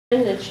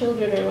And the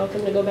children are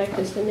welcome to go back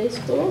to Sunday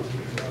school.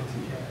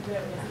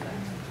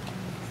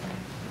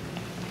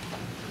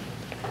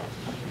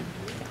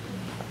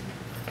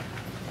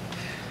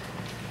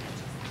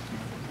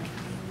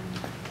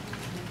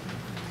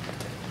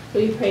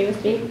 Will you pray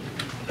with me?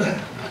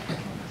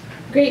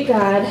 Great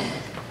God,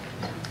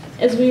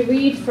 as we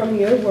read from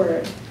your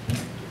word,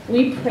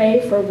 we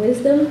pray for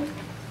wisdom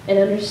and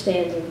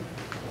understanding.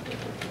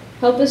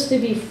 Help us to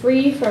be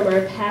free from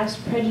our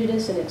past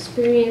prejudice and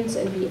experience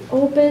and be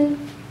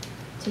open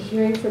to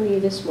hearing from you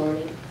this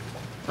morning.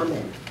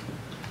 Amen.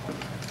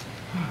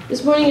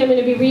 This morning I'm going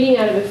to be reading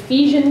out of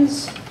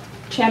Ephesians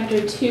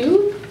chapter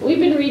 2. We've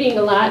been reading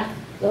a lot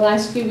the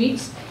last few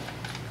weeks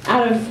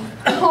out of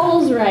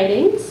Paul's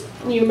writings.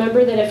 And you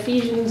remember that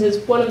Ephesians is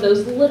one of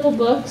those little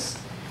books,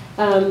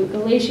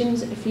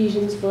 Galatians,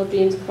 Ephesians,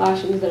 Philippians,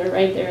 Colossians, that are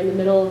right there in the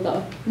middle of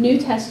the New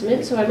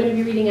Testament. So I'm going to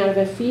be reading out of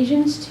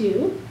Ephesians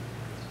 2,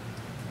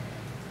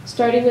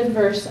 starting with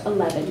verse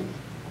 11.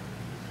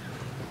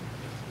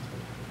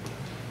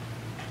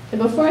 And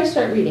before I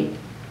start reading,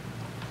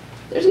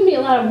 there's going to be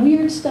a lot of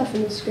weird stuff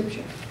in the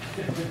scripture.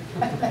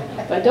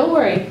 But don't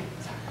worry,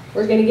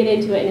 we're going to get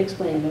into it and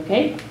explain it,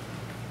 okay?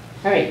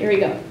 All right, here we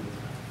go.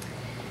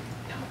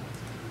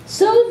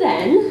 So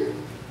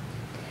then,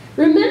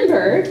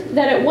 remember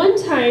that at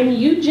one time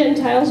you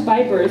Gentiles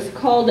by birth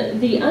called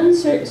the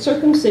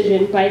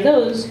uncircumcision by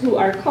those who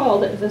are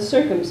called the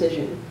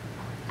circumcision,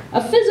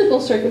 a physical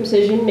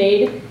circumcision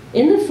made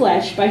in the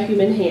flesh by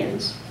human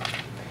hands.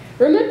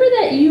 Remember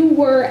that you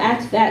were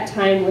at that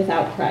time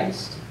without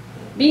Christ,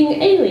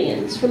 being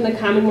aliens from the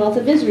commonwealth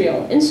of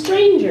Israel and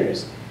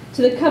strangers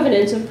to the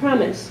covenants of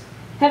promise,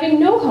 having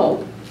no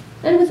hope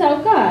and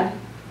without God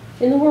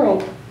in the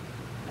world.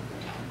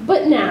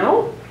 But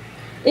now,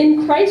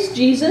 in Christ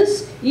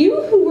Jesus,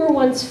 you who were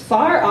once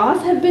far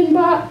off have been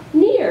brought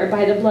near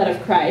by the blood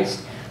of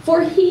Christ,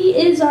 for he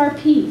is our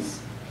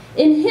peace.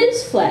 In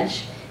his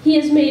flesh he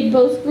has made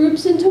both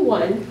groups into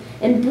one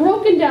and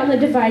broken down the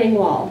dividing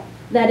wall,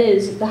 that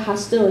is, the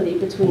hostility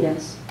between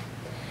us.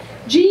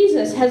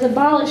 Jesus has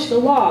abolished the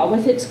law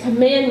with its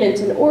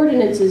commandments and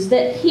ordinances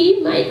that he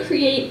might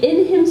create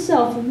in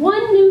himself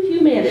one new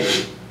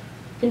humanity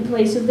in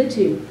place of the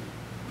two,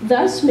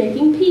 thus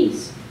making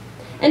peace,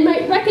 and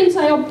might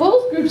reconcile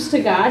both groups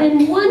to God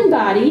in one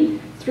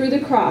body through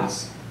the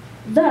cross,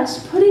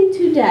 thus putting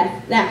to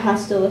death that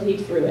hostility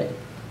through it.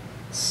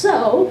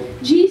 So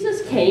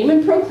Jesus came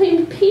and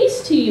proclaimed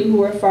peace to you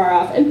who are far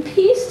off, and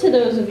peace to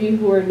those of you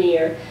who are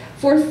near.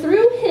 For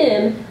through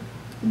him,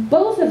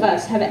 both of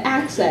us have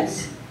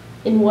access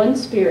in one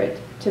Spirit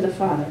to the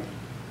Father.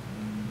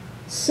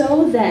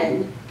 So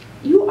then,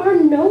 you are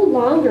no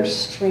longer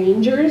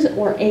strangers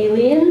or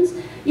aliens.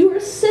 You are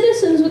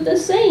citizens with the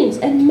saints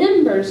and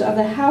members of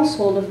the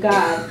household of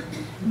God,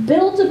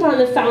 built upon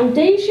the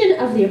foundation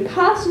of the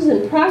apostles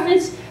and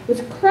prophets,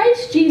 with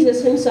Christ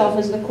Jesus himself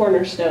as the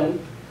cornerstone.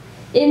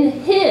 In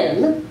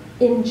him,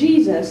 in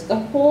Jesus, the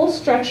whole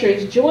structure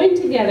is joined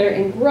together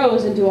and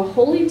grows into a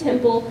holy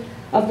temple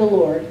of the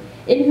Lord,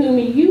 in whom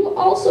you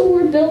also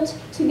were built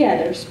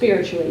together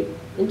spiritually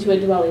into a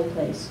dwelling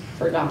place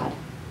for God.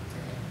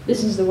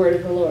 This is the word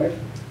of the Lord.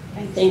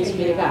 Thanks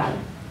be to God.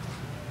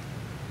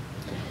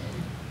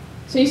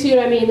 So you see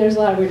what I mean? There's a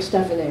lot of weird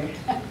stuff in there.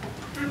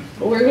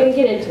 But we're going to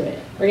get into it.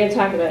 We're going to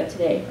talk about it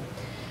today.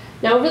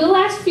 Now, over the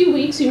last few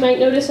weeks, you might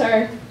notice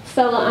our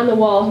fella on the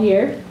wall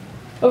here.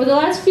 Over the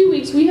last few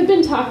weeks, we have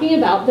been talking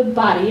about the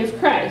body of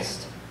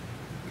Christ.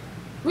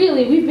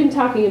 Really, we've been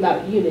talking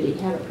about unity,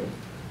 haven't we?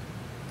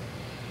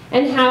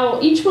 And how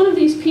each one of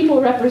these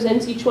people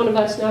represents each one of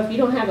us. Now, if you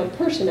don't have a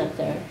person up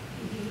there,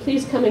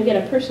 please come and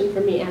get a person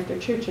from me after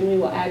church and we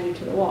will add you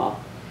to the wall.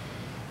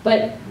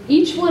 But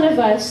each one of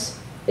us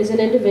is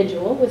an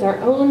individual with our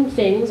own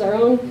things, our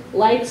own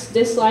likes,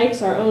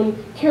 dislikes, our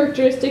own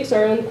characteristics,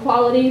 our own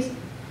qualities.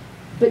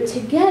 But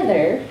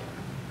together,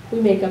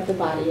 we make up the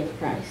body of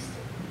Christ.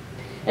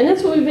 And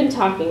that's what we've been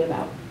talking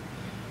about.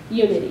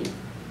 Unity,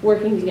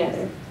 working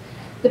together.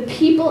 The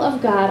people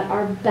of God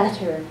are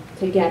better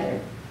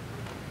together.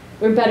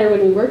 We're better when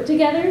we work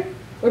together.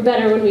 We're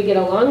better when we get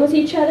along with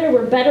each other.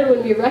 We're better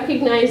when we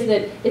recognize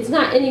that it's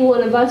not any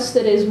one of us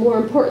that is more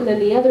important than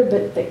the other,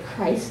 but that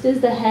Christ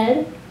is the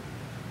head.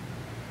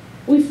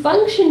 We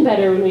function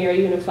better when we are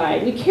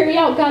unified. We carry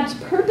out God's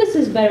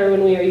purposes better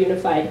when we are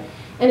unified.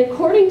 And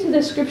according to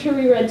the scripture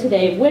we read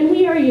today, when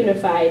we are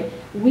unified,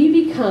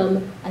 we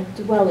become a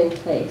dwelling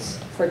place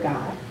for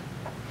God.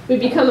 We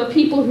become a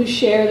people who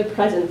share the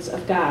presence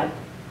of God.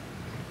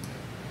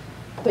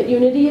 But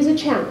unity is a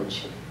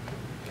challenge.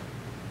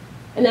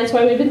 And that's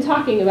why we've been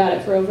talking about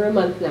it for over a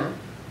month now.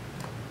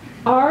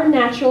 Our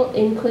natural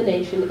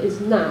inclination is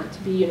not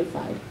to be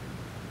unified.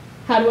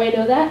 How do I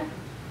know that?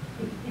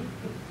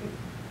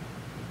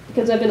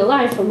 Because I've been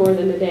alive for more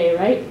than a day,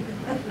 right?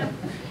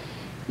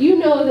 You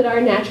know that our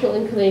natural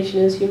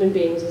inclination as human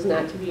beings is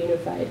not to be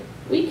unified.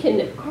 We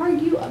can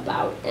argue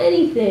about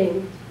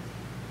anything.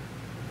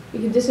 We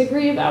can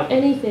disagree about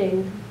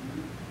anything,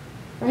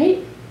 right?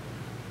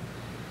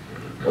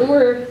 When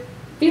we're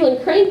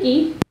feeling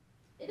cranky,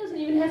 it doesn't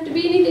even have to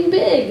be anything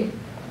big.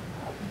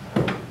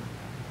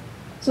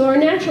 So our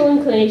natural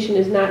inclination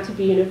is not to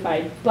be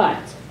unified,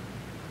 but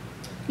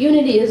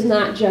unity is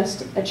not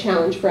just a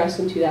challenge for us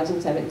in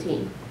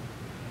 2017.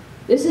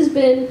 This has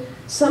been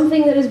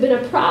something that has been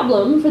a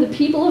problem for the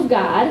people of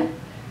God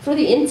for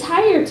the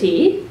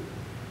entirety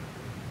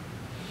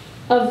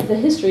of the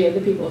history of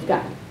the people of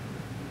God.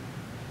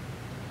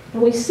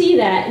 And we see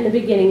that in the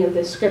beginning of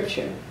this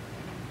scripture.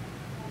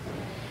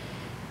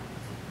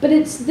 But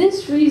it's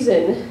this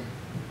reason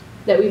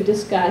that we've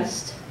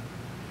discussed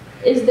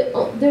is that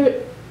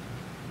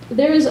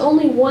there is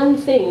only one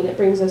thing that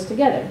brings us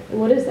together. And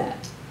what is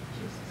that?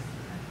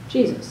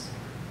 Jesus.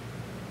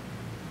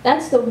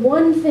 That's the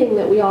one thing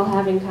that we all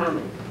have in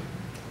common.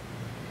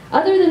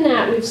 Other than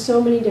that, we have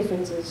so many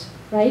differences,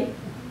 right?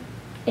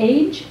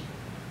 Age.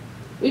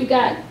 We've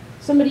got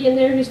somebody in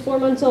there who's 4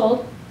 months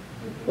old.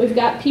 We've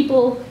got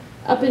people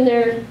up in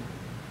their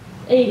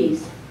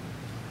 80s.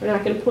 We're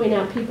not going to point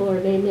out people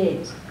or name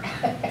names.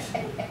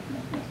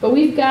 But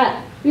we've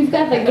got the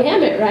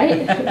gamut,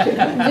 right?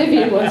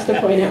 Vivian wants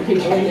to point out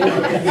people in there.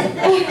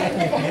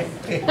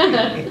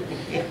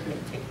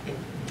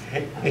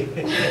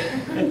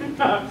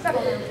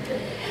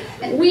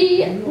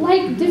 We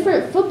like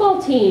different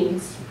football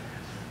teams.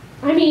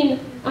 I mean,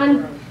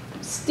 on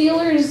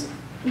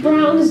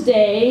Steelers-Browns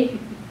Day,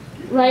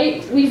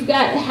 right, we've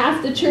got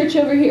half the church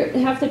over here,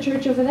 half the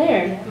church over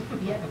there.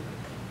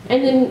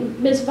 And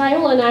then Miss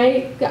Viola and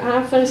I got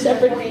off on a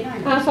separate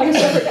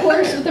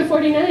course with the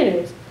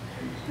 49ers.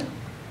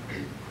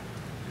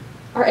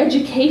 Our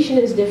education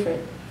is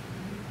different.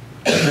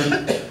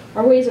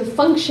 Our ways of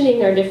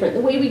functioning are different.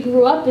 The way we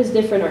grew up is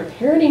different. Our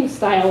parenting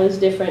style is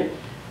different.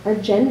 Our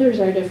genders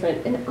are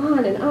different. And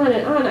on and on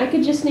and on. I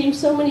could just name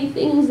so many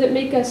things that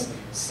make us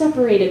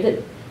separated,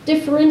 that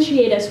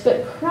differentiate us.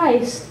 But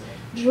Christ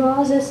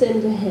draws us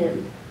into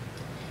Him.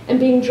 And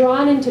being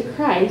drawn into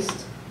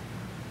Christ,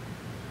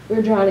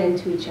 we're drawn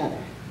into each other.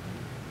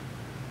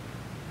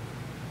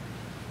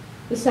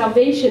 The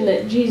salvation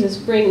that Jesus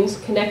brings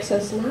connects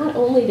us not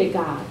only to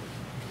God,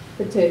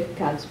 but to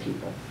God's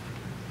people.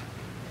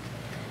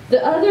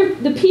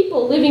 The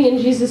people living in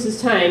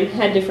Jesus' time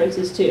had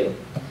differences too.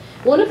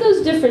 One of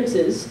those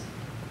differences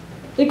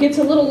that gets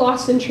a little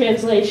lost in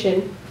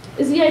translation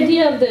is the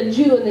idea of the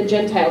Jew and the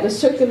Gentile, the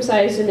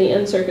circumcised and the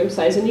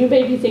uncircumcised. And you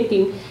may be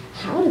thinking,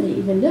 how do they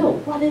even know?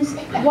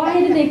 Why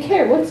do they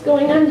care? What's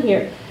going on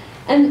here?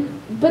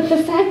 But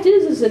the fact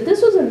is that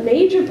this was a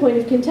major point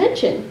of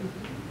contention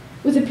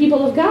with the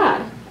people of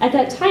God at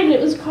that time, and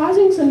it was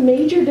causing some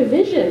major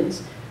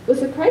divisions with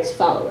the Christ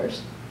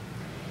followers.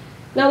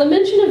 Now, the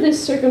mention of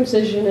this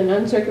circumcision and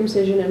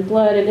uncircumcision and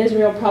blood in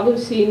Israel probably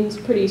seems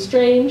pretty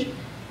strange,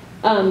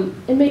 and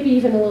maybe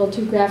even a little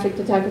too graphic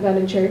to talk about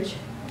in church.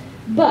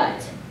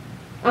 But,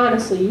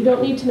 honestly, you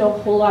don't need to know a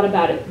whole lot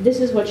about it. This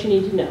is what you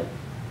need to know.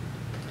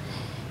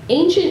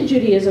 Ancient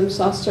Judaism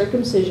saw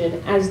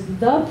circumcision as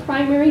the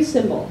primary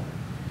symbol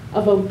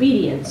of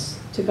obedience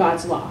to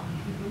God's law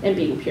and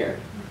being pure.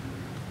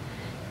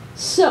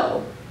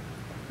 So,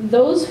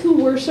 those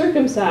who were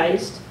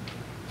circumcised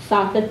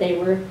thought that they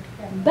were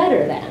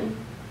better than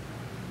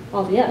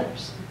all the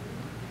others.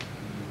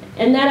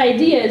 And that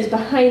idea is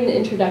behind the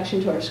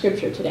introduction to our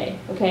scripture today,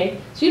 okay?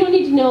 So you don't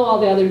need to know all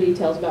the other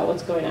details about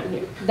what's going on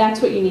here.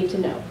 That's what you need to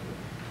know.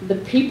 The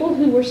people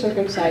who were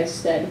circumcised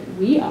said,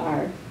 we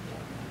are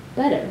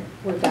better.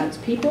 We're God's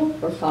people.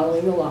 We're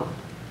following the law.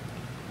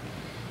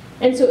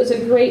 And so it was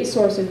a great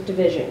source of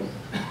division.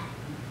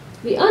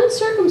 The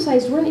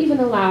uncircumcised weren't even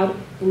allowed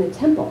in the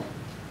temple.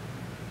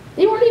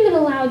 They weren't even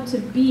allowed to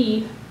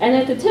be, and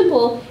at the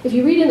temple, if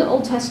you read in the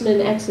Old Testament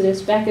in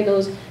Exodus, back in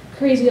those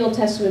crazy Old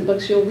Testament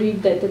books, you'll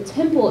read that the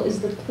temple is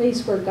the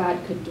place where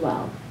God could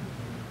dwell.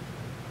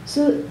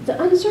 So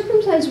the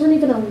uncircumcised weren't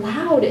even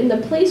allowed in the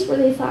place where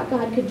they thought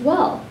God could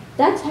dwell.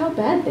 That's how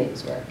bad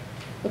things were.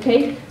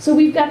 Okay? So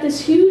we've got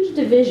this huge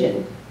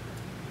division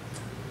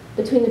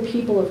between the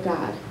people of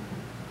God.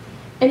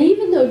 And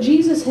even though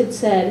Jesus had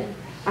said,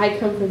 I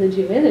come for the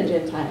Jew and the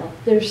Gentile,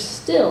 there's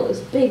still this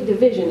big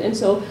division. And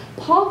so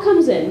Paul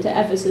comes in to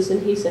Ephesus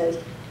and he says,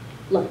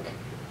 look,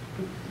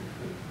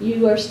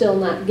 you are still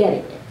not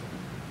getting it.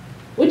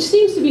 Which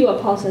seems to be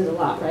what Paul says a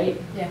lot,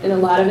 right? Yeah. In a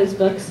lot of his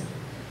books.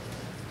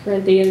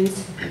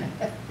 Corinthians,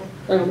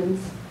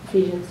 Romans,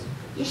 Ephesians.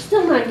 You're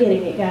still not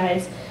getting it,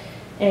 guys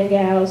and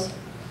gals.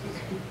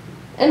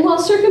 And while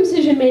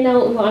circumcision may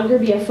no longer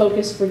be a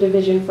focus for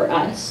division for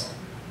us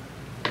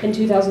in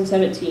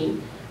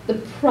 2017, the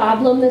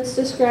problem that's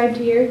described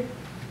here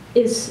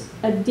is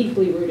a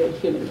deeply rooted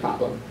human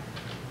problem.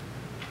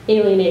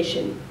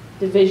 Alienation,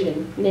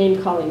 division,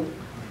 name-calling,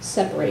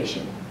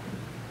 separation.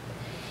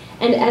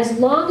 And as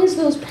long as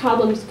those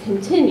problems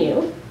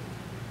continue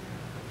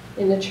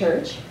in the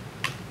church,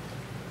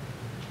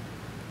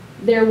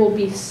 there will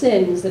be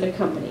sins that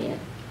accompany it.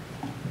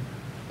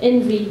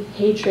 Envy,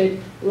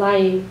 hatred,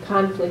 lying,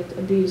 conflict,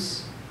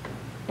 abuse,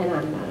 and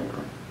on and on and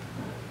on.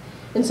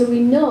 And so we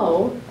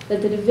know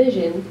that the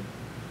division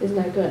is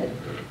not good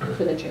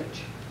for the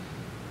church.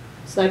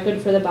 It's not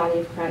good for the body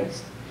of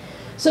Christ.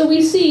 So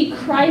we see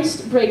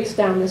Christ breaks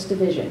down this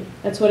division.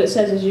 That's what it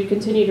says as you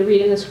continue to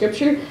read in the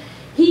scripture.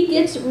 He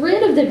gets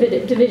rid of the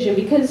division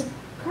because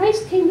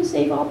Christ came to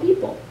save all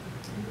people.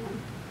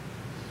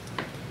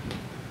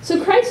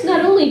 So Christ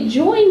not only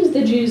joins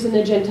the Jews and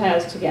the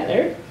Gentiles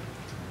together,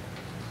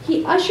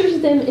 he ushers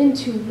them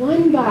into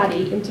one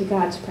body, into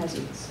God's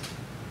presence.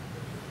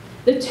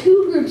 The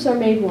two groups are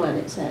made one,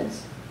 it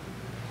says.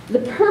 The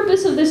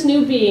purpose of this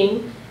new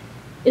being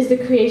is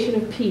the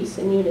creation of peace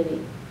and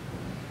unity.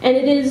 And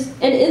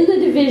in the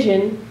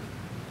division,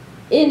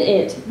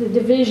 the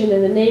division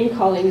and the name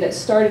calling that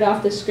started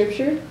off the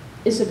scripture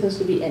is supposed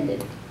to be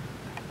ended.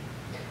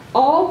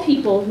 All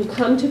people who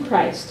come to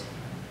Christ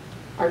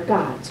are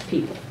God's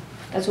people.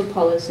 That's what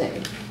Paul is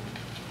saying.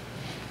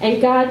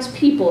 And God's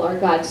people are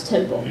God's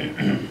temple.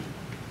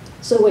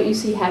 So what you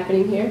see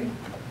happening here,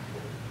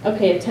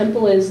 okay, a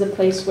temple is the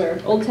place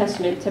where, Old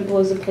Testament temple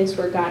is the place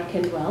where God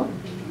can dwell.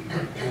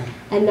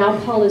 And now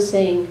Paul is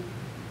saying,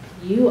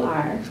 you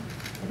are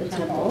the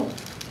temple.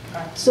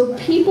 So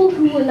people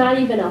who were not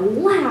even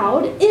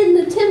allowed in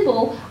the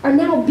temple are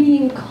now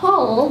being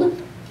called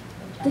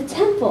the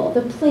temple,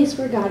 the place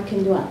where God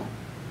can dwell.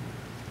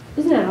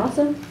 Isn't that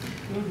awesome?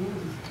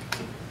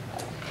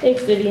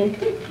 Thanks, Vivian.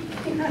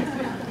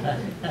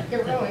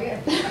 It really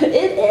is.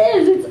 It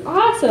is. It's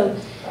awesome.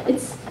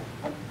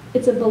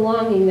 It's a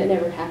belonging that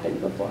never happened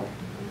before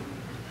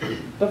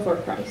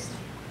Christ.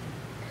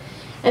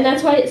 And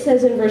that's why it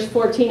says in verse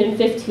 14 and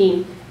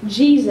 15,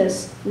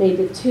 Jesus made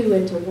the two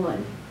into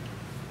one.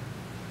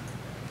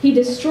 He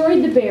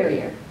destroyed the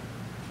barrier.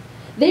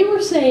 They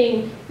were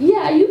saying,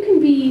 yeah, you can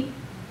be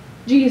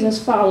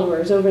Jesus'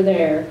 followers over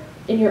there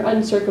in your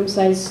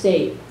uncircumcised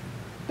state,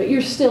 but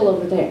you're still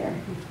over there.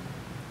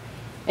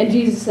 And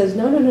Jesus says,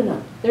 no, no, no,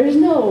 no. There's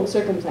no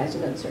circumcised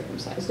and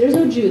uncircumcised. There's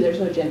no Jew, there's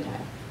no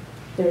Gentile.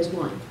 There's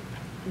one.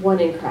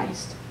 One in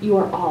Christ. You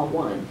are all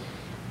one.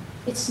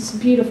 It's this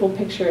beautiful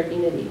picture of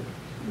unity.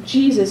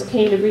 Jesus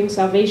came to bring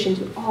salvation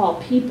to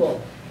all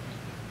people.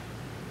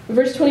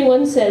 Verse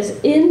 21 says,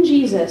 in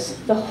Jesus,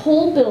 the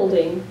whole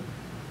building,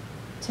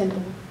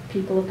 temple,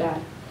 people of God,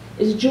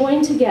 is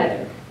joined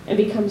together and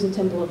becomes a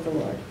temple of the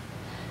Lord.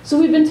 So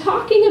we've been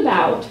talking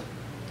about,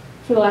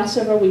 for the last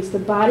several weeks, the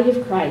body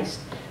of Christ,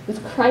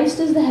 with Christ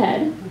as the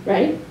head,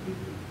 right?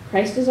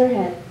 Christ is our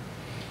head.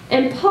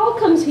 And Paul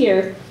comes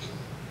here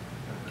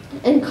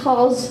and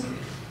calls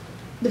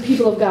the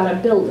people of God a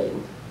building,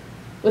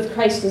 with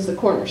Christ as the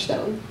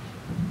cornerstone.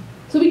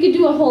 So we could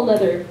do a whole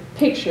other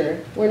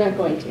picture, we're not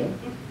going to,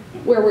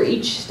 where we're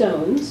each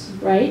stones,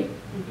 right?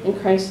 And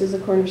Christ is the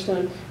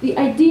cornerstone. The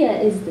idea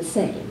is the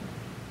same,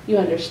 you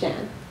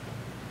understand.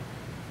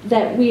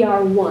 That we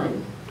are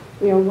one.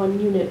 We are one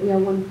unit, we are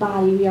one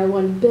body, we are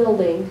one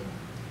building,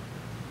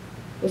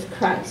 with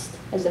Christ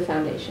as the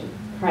foundation.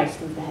 Christ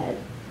as the head,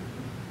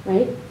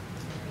 right?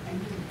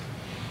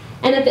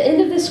 And at the end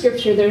of the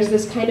scripture, there's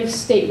this kind of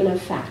statement of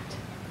fact.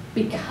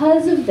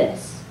 Because of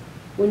this,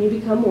 when you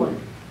become one,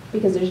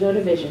 because there's no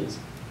divisions,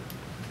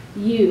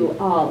 you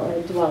all are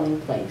a dwelling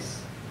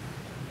place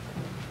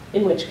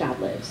in which God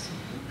lives.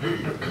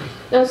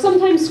 Now,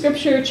 sometimes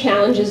scripture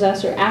challenges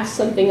us or asks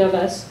something of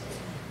us.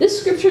 This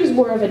scripture is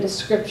more of a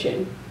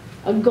description,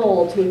 a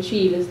goal to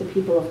achieve as the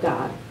people of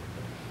God.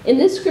 In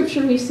this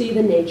scripture, we see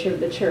the nature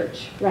of the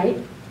church, right?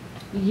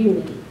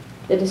 Unity,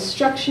 the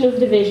destruction of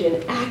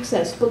division,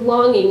 access,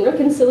 belonging,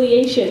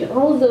 reconciliation,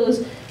 all of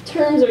those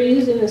terms are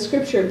used in the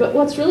scripture. But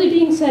what's really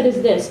being said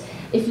is this: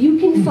 if you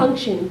can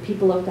function,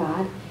 people of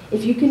God,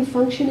 if you can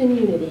function in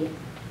unity,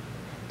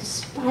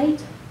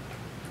 despite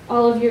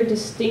all of your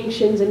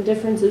distinctions and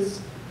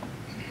differences,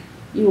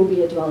 you will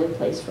be a dwelling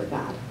place for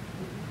God.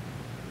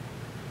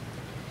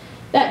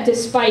 That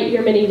despite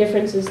your many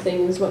differences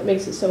thing is what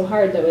makes it so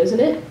hard, though, isn't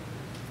it?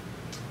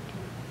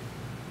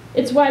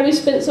 It's why we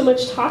spent so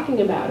much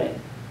talking about it,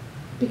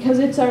 because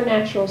it's our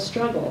natural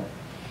struggle.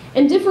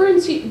 And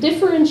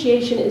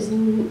differentiation is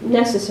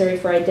necessary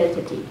for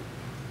identity.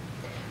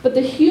 But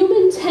the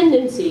human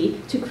tendency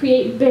to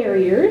create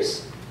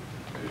barriers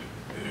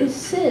is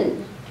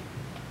sin.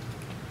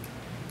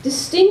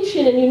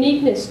 Distinction and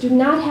uniqueness do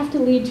not have to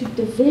lead to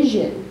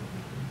division.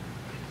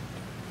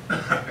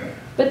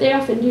 But they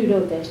often do,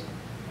 don't they?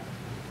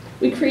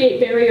 We create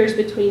barriers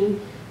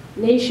between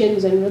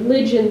nations and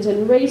religions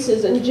and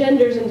races and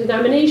genders and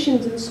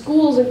denominations and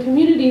schools and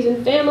communities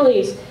and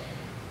families.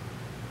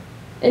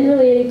 And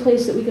really any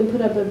place that we can put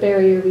up a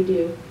barrier, we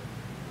do.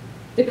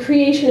 The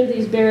creation of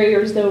these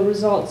barriers, though,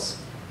 results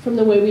from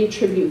the way we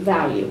attribute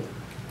value.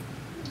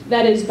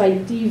 That is, by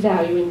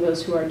devaluing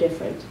those who are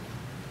different.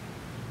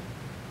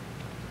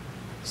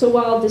 So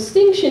while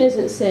distinction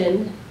isn't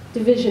sin,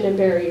 division and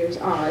barriers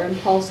are. And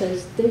Paul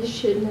says, this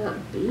should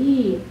not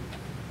be.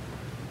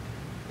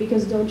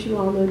 Because don't you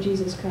all know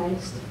Jesus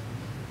Christ?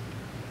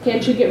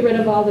 Can't you get rid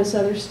of all this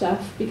other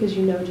stuff because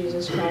you know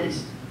Jesus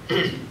Christ?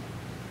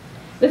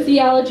 The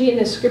theology in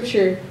the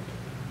scripture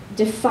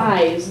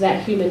defies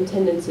that human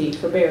tendency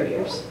for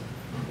barriers.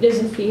 It is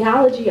a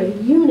theology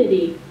of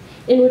unity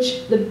in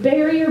which the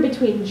barrier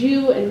between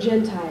Jew and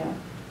Gentile,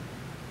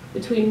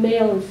 between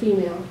male and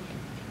female,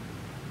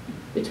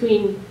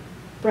 between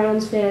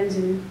Browns fans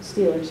and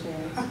Steelers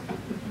fans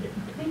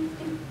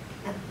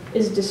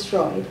is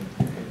destroyed.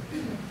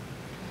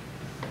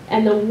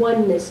 And the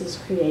oneness is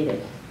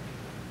created.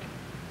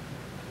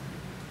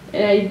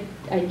 And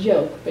I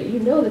joke, but you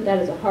know that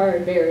is a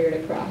hard barrier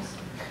to cross.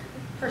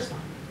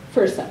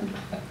 For some.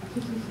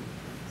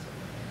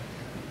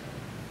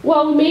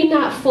 While we may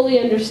not fully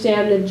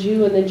understand the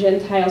Jew and the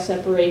Gentile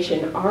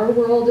separation, our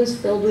world is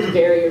filled with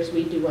barriers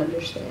we do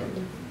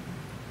understand.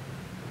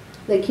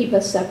 They keep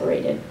us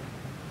separated.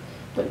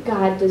 But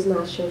God does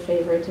not show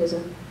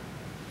favoritism.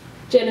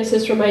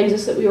 Genesis reminds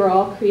us that we were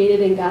all created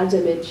in God's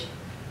image,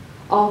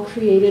 all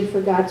created for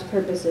God's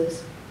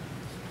purposes.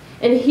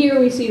 And here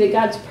we see that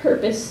God's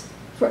purpose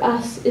for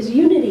us is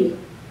unity.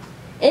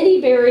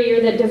 Any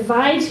barrier that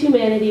divides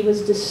humanity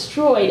was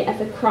destroyed at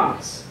the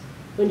cross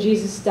when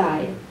Jesus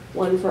died,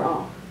 one for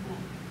all.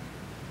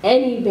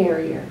 Any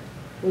barrier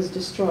was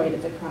destroyed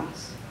at the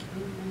cross.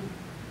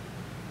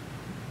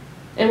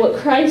 And what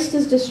Christ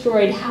has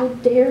destroyed, how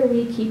dare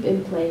we keep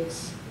in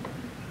place?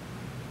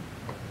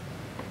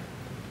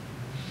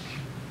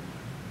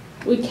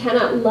 We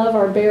cannot love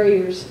our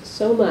barriers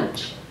so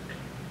much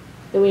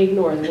that we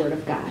ignore the Word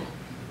of God.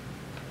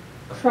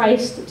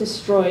 Christ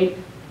destroyed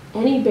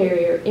any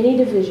barrier, any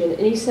division,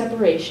 any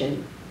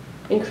separation,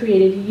 and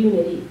created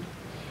unity.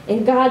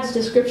 And God's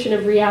description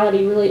of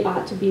reality really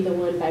ought to be the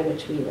one by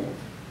which we live.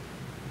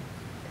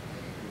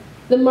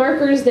 The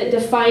markers that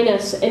define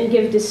us and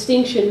give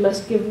distinction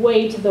must give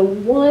way to the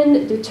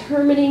one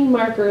determining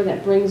marker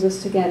that brings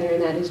us together,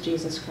 and that is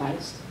Jesus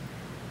Christ.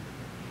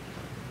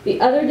 The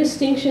other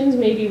distinctions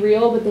may be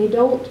real, but they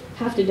don't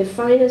have to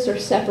define us or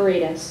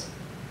separate us.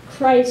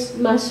 Christ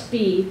must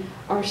be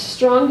our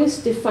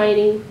strongest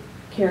defining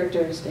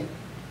characteristic.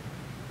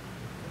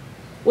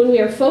 When we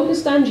are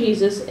focused on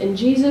Jesus, and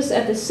Jesus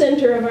at the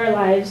center of our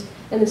lives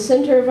and the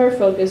center of our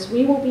focus,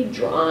 we will be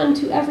drawn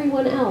to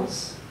everyone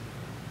else,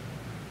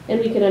 and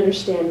we can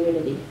understand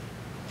unity.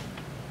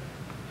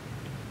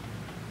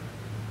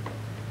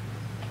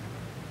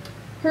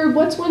 Herb,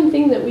 what's one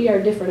thing that we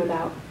are different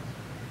about?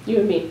 You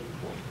and me.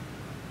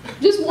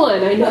 Just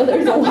one. I know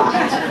there's a lot.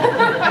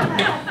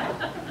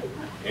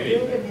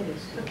 Anything.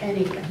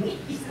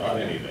 Anything. Not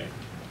anything.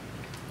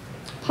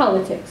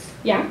 Politics.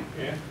 Yeah?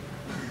 Yeah.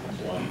 That's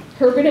one.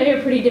 Herb and I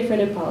are pretty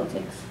different in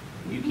politics.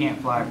 You can't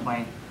fly a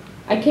plane.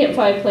 I can't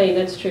fly a plane,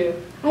 that's true.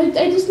 I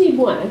just need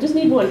one. I just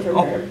need one from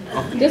Herb.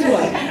 Just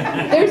one.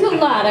 There's a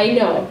lot, I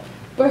know.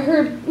 But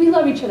Herb, we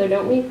love each other,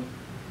 don't we?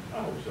 I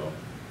hope so.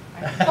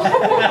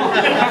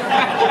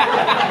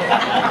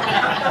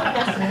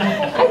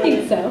 I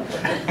think so.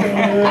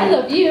 I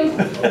love you.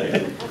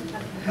 Okay.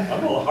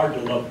 I'm a hard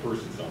to love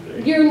person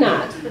someday. You're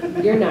not.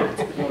 You're not.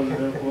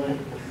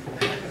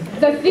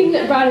 The thing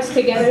that brought us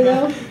together,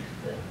 though,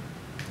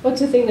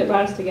 what's the thing that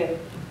brought us together?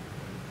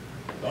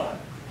 God.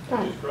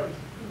 God. Jesus Christ.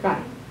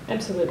 God.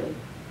 Absolutely.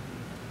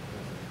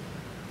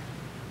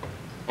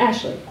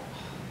 Ashley,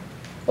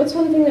 what's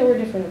one thing that we're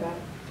different about?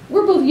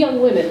 We're both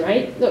young women,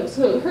 right? Look,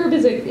 so Herb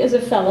is a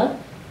fella.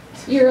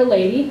 You're a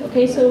lady.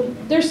 Okay, so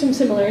there's some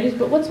similarities,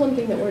 but what's one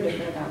thing that we're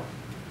different about?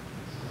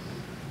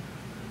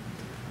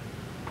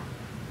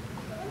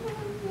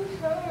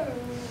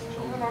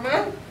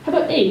 How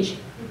about age?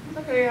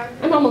 Okay, yeah.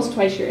 I'm almost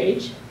twice your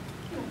age.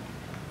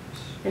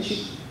 And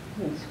she,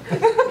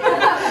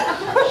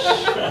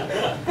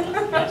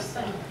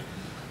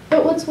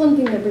 but what's one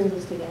thing that brings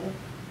us together?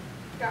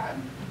 God.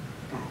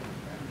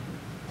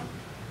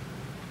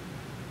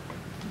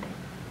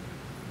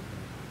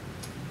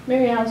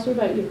 Mary Alice, what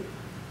about you?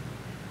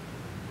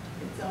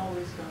 It's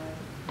always God.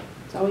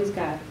 It's always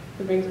God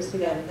that brings us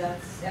together.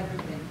 That's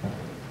everything.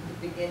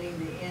 The beginning,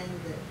 the end,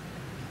 that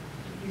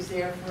He's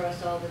there for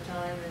us all the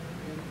time, and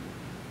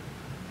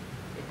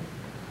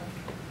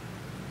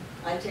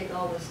I take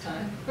all this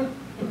time.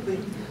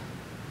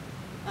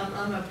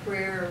 I'm a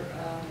prayer,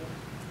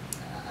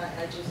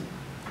 I just,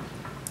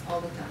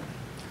 all the time.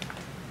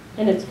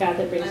 And it's God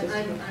that brings us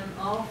together. I'm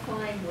all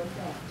fine with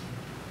that.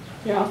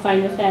 You're all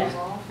fine with that? I'm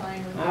all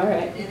fine with All that.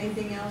 right.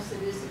 Anything else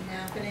that isn't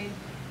happening,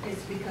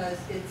 it's because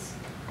it's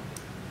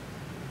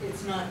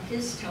not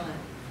His time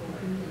for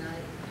it,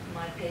 and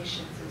my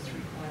patience is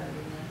required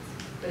in that.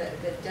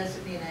 But that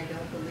doesn't mean I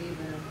don't believe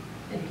in Him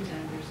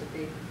anytime there's a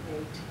big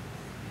wait.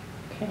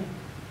 Okay.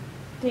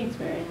 Thanks,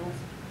 Mary Alice.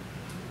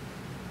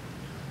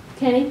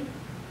 Kenny?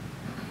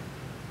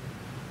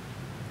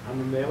 I'm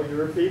a male,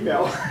 you're a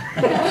female.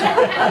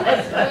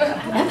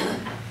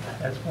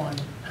 That's one.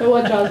 So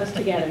what draws us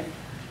together?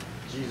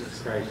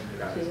 Jesus Christ.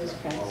 God. Jesus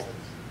Christ. Always.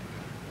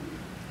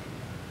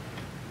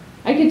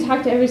 I could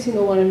talk to every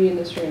single one of you in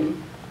this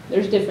room.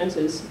 There's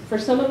differences. For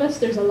some of us,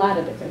 there's a lot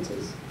of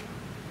differences.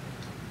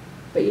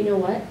 But you know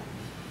what?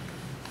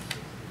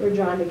 We're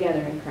drawn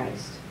together in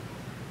Christ.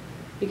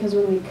 Because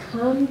when we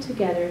come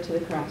together to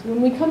the cross,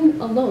 when we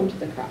come alone to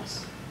the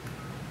cross,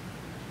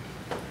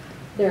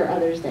 there are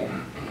others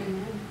there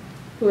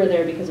who are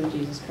there because of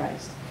Jesus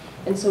Christ.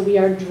 And so we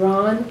are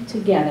drawn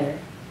together.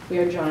 We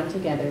are drawn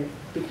together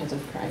because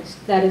of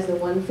Christ. That is the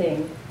one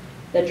thing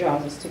that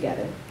draws us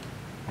together.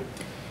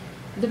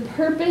 The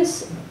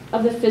purpose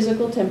of the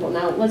physical temple.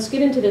 Now, let's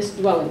get into this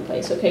dwelling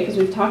place, okay? Because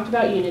we've talked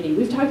about unity.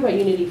 We've talked about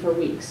unity for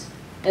weeks.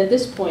 And at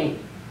this point,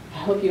 I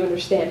hope you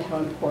understand how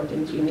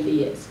important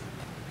unity is.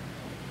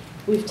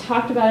 We've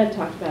talked about it and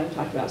talked about it and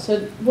talked about it.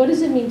 So what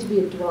does it mean to be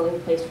a dwelling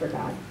place for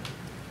God?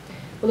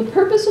 Well, the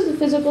purpose of the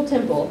physical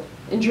temple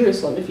in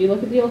Jerusalem, if you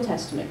look at the Old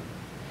Testament,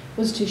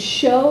 was to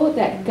show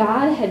that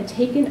God had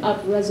taken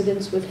up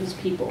residence with his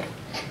people.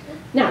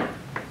 Now,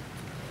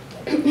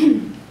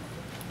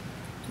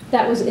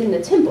 that was in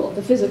the temple,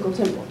 the physical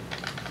temple.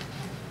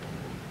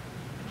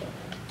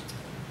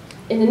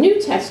 In the New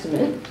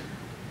Testament,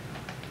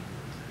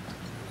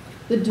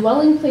 the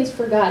dwelling place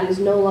for God is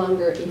no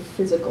longer a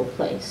physical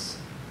place.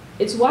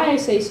 It's why I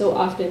say so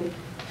often,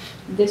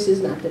 this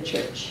is not the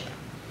church.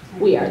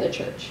 We are the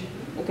church.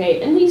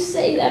 Okay? And we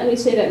say that, and we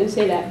say that, and we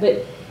say that,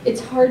 but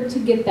it's hard to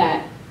get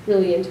that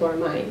really into our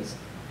minds.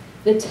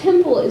 The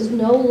temple is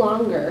no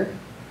longer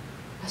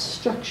a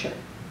structure.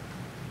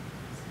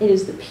 It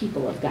is the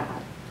people of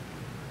God.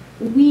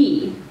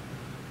 We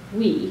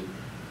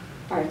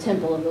are a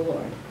temple of the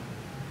Lord.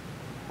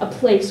 A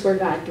place where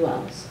God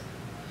dwells.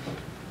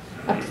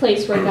 A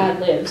place where God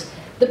lives.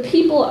 The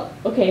people,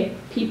 okay,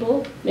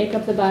 people make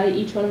up the body.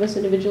 Each one of us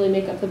individually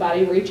make up the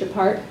body. We're each a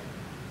part.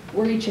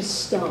 We're each a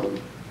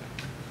stone.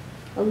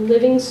 A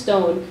living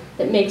stone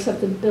that makes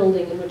up the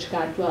building in which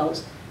God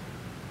dwells.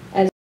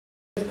 As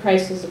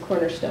Christ is the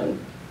cornerstone.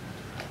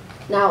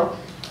 Now,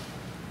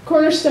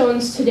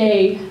 cornerstones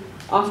today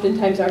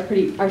oftentimes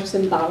are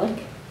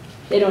symbolic.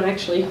 They don't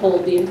actually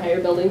hold the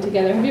entire building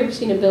together. Have you ever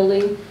seen a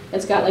building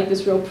that's got like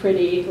this real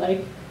pretty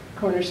like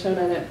cornerstone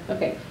on it?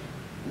 Okay.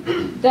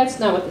 That's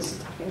not what this is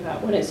talking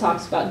about when it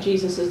talks about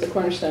Jesus as the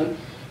cornerstone.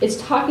 It's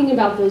talking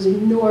about those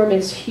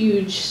enormous,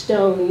 huge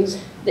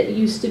stones that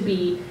used to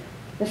be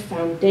the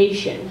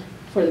foundation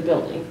for the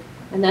building.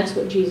 And that's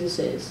what Jesus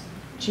is.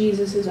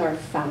 Jesus is our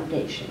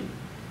foundation.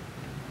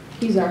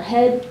 He's our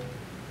head.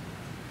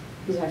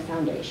 He's our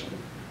foundation.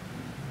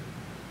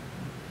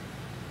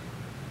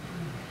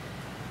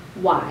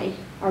 Why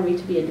are we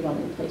to be a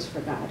dwelling place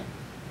for God?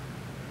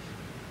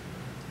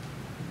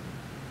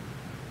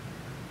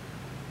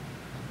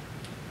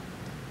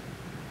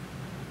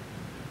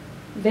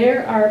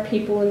 There are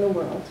people in the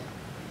world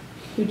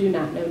who do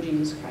not know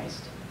Jesus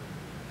Christ.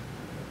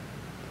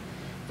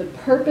 The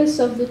purpose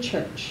of the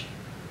church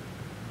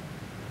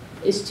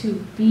is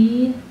to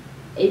be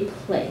a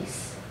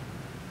place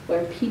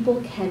where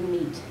people can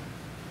meet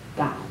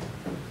God.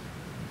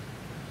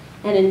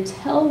 And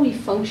until we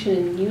function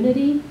in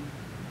unity,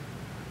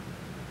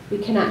 we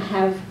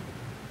cannot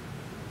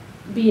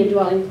be a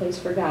dwelling place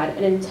for God.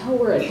 And until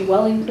we're a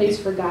dwelling place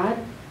for God,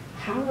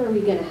 how are we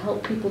going to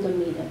help people to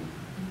meet him?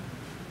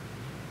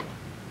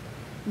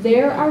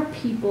 There are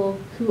people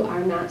who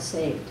are not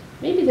saved.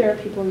 Maybe there are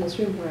people in this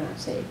room who are not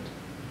saved.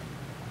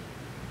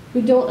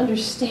 Who don't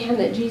understand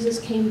that Jesus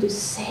came to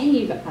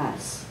save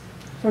us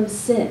from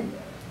sin.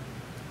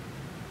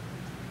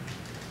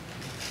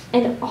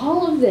 And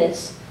all of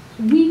this,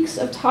 weeks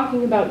of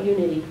talking about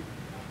unity,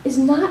 is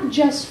not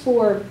just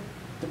for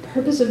the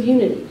purpose of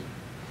unity.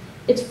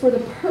 It's for the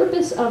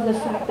purpose of the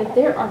fact that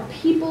there are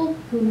people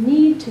who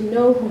need to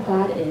know who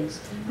God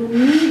is, who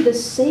need the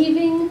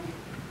saving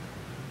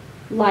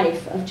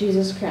life of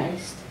Jesus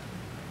Christ.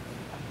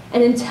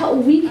 And until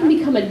we can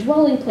become a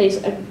dwelling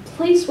place, a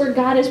place where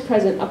God is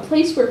present, a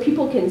place where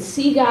people can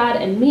see God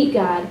and meet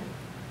God,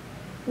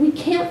 we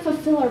can't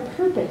fulfill our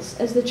purpose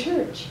as the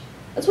church.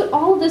 That's what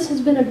all of this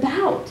has been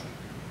about.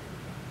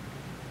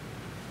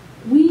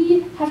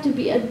 We have to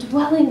be a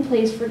dwelling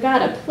place for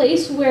God, a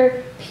place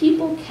where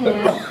people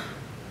can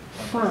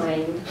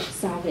find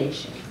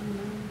salvation.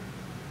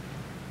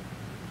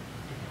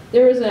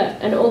 There was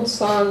an old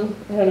song,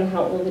 I don't know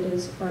how old it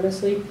is,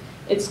 honestly.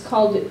 It's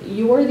called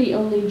You're the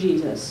Only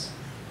Jesus.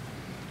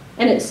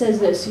 And it says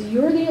this,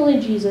 you're the only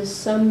Jesus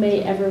some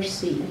may ever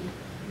see.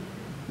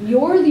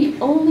 You're the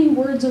only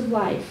words of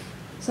life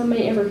some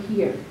may ever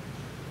hear.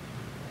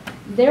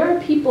 There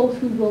are people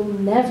who will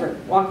never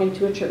walk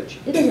into a church.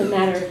 It doesn't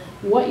matter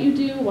what you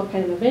do, what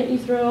kind of event you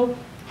throw,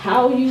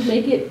 how you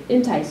make it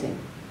enticing.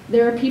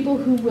 There are people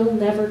who will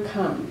never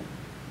come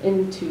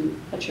into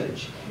a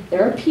church.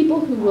 There are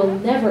people who will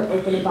never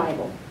open a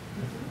Bible.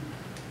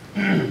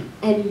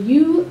 And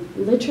you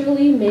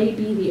literally may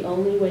be the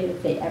only way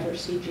that they ever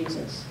see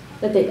Jesus,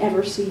 that they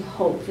ever see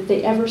hope, that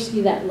they ever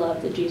see that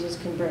love that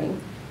Jesus can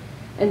bring.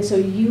 And so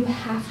you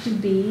have to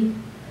be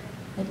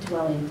a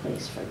dwelling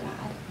place for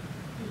God.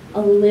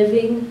 A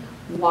living,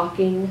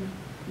 walking,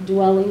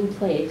 dwelling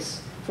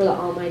place for the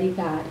Almighty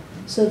God,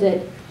 so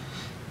that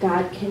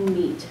God can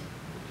meet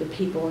the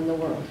people in the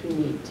world who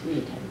need to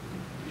meet him.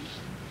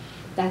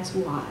 That's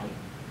why.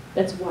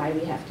 That's why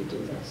we have to do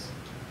this.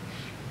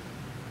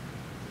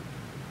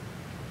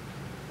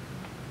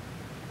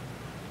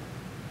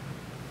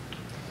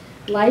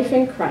 Life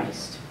in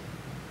Christ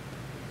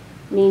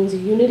means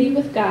unity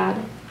with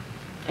God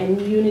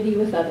and unity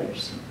with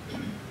others.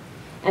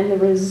 And the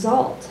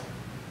result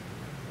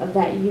of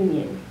that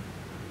union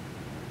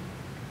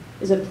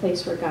is a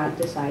place where God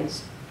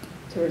decides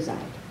to reside.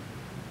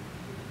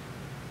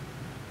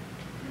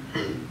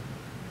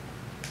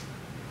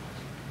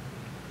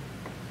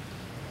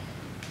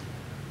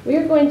 We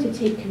are going to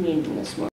take communion this morning.